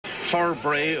for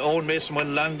Bray. Owen Mason will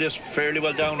land this fairly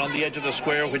well down on the edge of the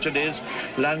square, which it is,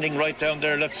 landing right down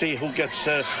there. Let's see who gets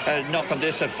a knock on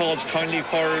this. It falls kindly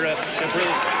for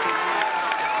Bray.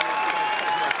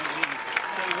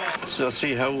 So let's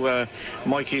see how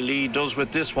Mikey Lee does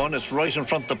with this one. It's right in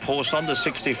front of the post on the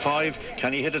 65.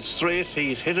 Can he hit it straight?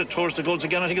 He's hit it towards the goals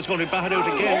again. I think it's going to be batted out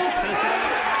again.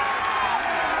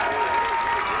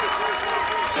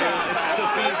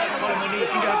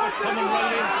 Coming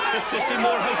right in. There's Christy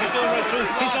Morehouse. He's going right through.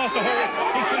 He's lost the hurry.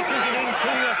 He gives it in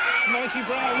to Mikey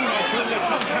Brown, to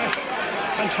Tom Cash.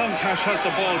 And Tom Cash has the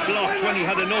ball blocked when he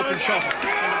had an open shot.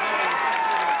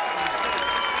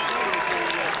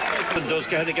 And does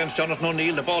get it against Jonathan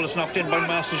O'Neill. The ball is knocked in by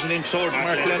Masters and in towards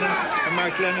Mark Lennon. And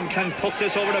Mark Lennon can puck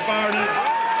this over the bar.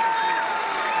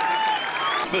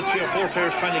 But 3 or 4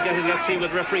 players trying to get it. Let's see what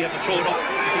the referee had to throw it up.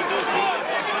 He does.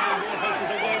 Morehouse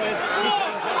is away with it.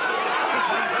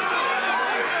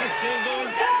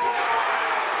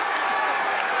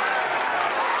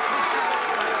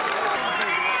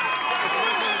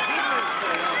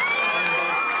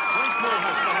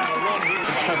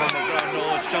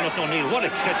 No, it's Jonathan O'Neill. What a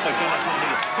catch by Jonathan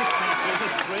O'Neill. His pass goes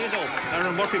astray though.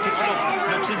 Aaron Murphy picks it up,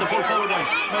 knocks into full forward line.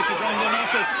 Mikey Brown going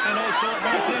after it, and also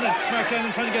Mark Lennon. Mark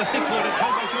Lennon trying to get a stick to it. It's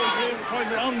held by Joey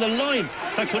Driver on the line.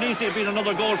 That could easily have been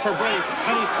another goal for Bray.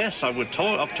 And he's yes, I would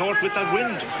have thought with that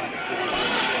wind.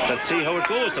 Let's see how it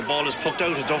goes. The ball is poked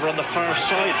out. It's over on the far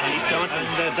side.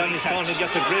 And Danny Staunton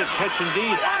gets a great catch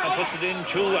indeed and puts it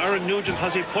into Aaron Nugent.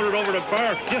 Has he put it over the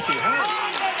bar? Yes, he has.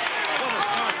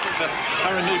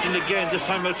 Aaron Nugent again, this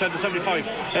time outside the 75.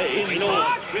 In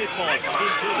low, great ball into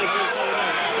the goal forward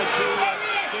line. Puts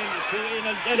it in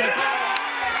the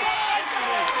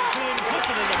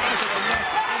back of the net,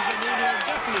 and they're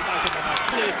definitely back in the match.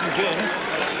 Leighton Jim,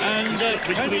 and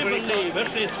can you believe it?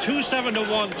 It's 2-7 to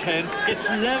 110. It's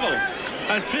level,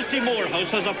 and Christy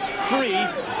Morehouse has a free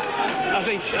at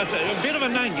a bit of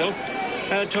an angle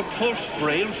to put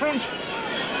Bray in front.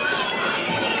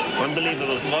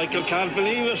 Unbelievable. Michael can't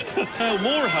believe it. Now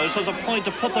Morehouse has a point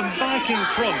to put them back in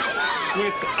front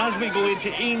with as we go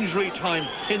into injury time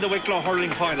in the Wicklow hurling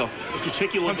final. It's a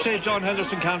tricky one. I'm saying John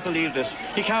Henderson can't believe this.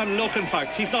 He can't look, in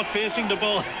fact. He's not facing the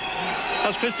ball.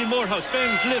 As Christy Morehouse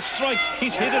bends, lifts, strikes.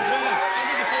 He's hit it well.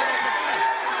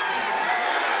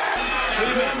 3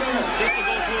 minutes. This will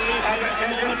go to a replay at the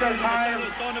moment.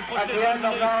 Daniel Staunton puts this into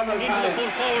the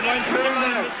full forward line.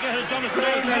 Jonathan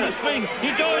Bray, can he swing? He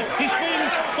does. He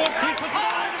swings. But he puts the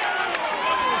ball.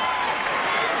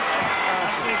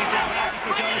 Absolutely fantastic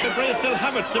for Jonathan Bray. Still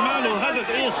have it. The man who has it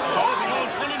is Paul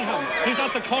Cunningham. He's at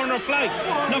the corner flag.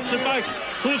 Knocks it back.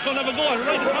 Who's going to have a go?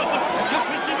 Right across to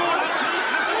Christy Morehouse.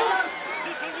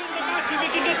 This will win the match if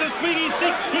he can get the swinging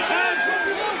stick. He can.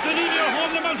 Danilo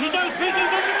holding him out. He down swings.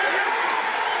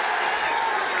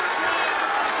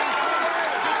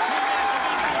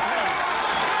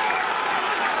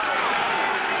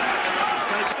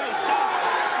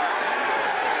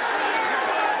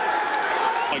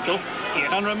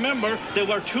 And remember, they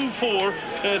were 2-4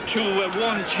 to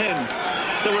 110.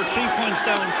 There were 3 points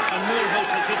down, and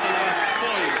Morehouse has hit the last 5.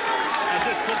 And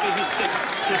this could be his 6th.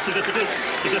 Just to get to this,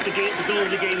 he got the goal of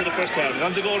the game in the first half.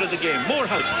 And the goal of the game.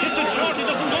 Morehouse hits it short. He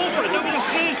doesn't go for it. That was a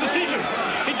strange decision.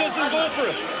 He doesn't go for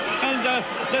it. And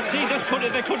let's see, they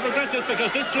could regret this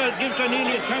because this gives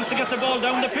Glenealy a chance to get the ball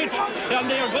down the pitch. And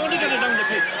they are going to get it down the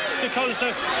pitch because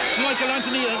Michael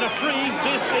Anthony has a free.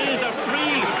 This is a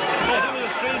free. Oh, that was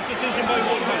a strange decision by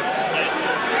Morehouse. Yes,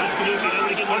 absolutely.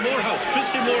 Well, Morehouse,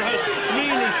 Christy Morehouse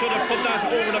really should have put that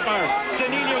over the bar.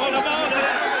 Glenealy on the ball. Yeah,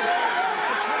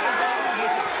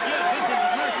 this is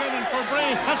Mark Lennon for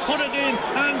Bray. Has put it in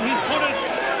and he's put it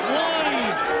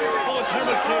wide. Oh,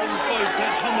 terrible clearance by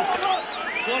Thomas.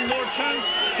 One more chance.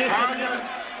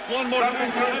 One more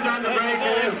chance. Henderson has the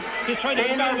ball. He's trying to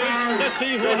come out with. Let's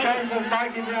see who has it.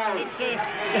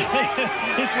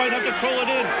 He might have to throw it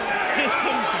in. This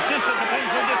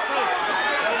depends when this breaks.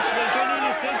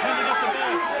 Glenealy is still trying to get the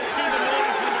ball. Stephen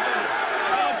Nolan trying to get it.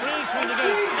 Oh, Bray trying to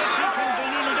get it. Let's see can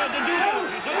Glenealy get the deal.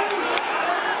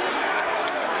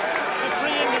 A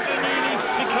free in with Glenealy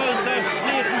because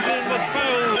Leighton Jane was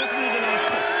fouled. Definitely the last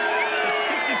puck. It's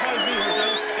 55 metres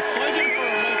out. Exciting for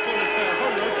a right-footed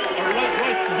hurler, or right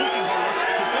hooking hurler.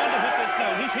 He's going to hit this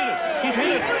now. He's hit it. He's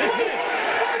hit it. He's hit it.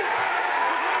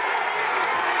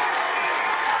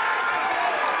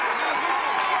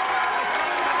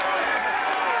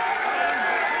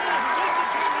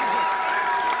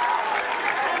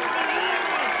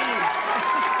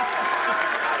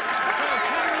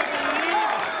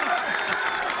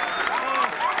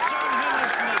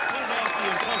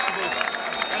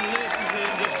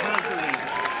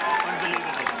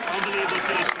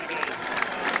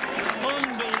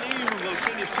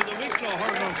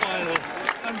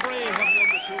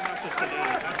 practice today.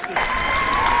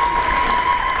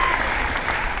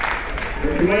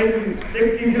 Absolutely. We've waiting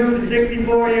 62 to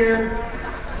 64 years.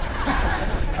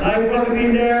 And I've probably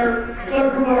been there a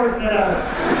good proportion of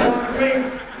that. So it's a great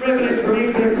privilege for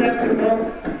me to accept the cup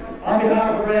on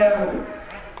behalf of Ravens.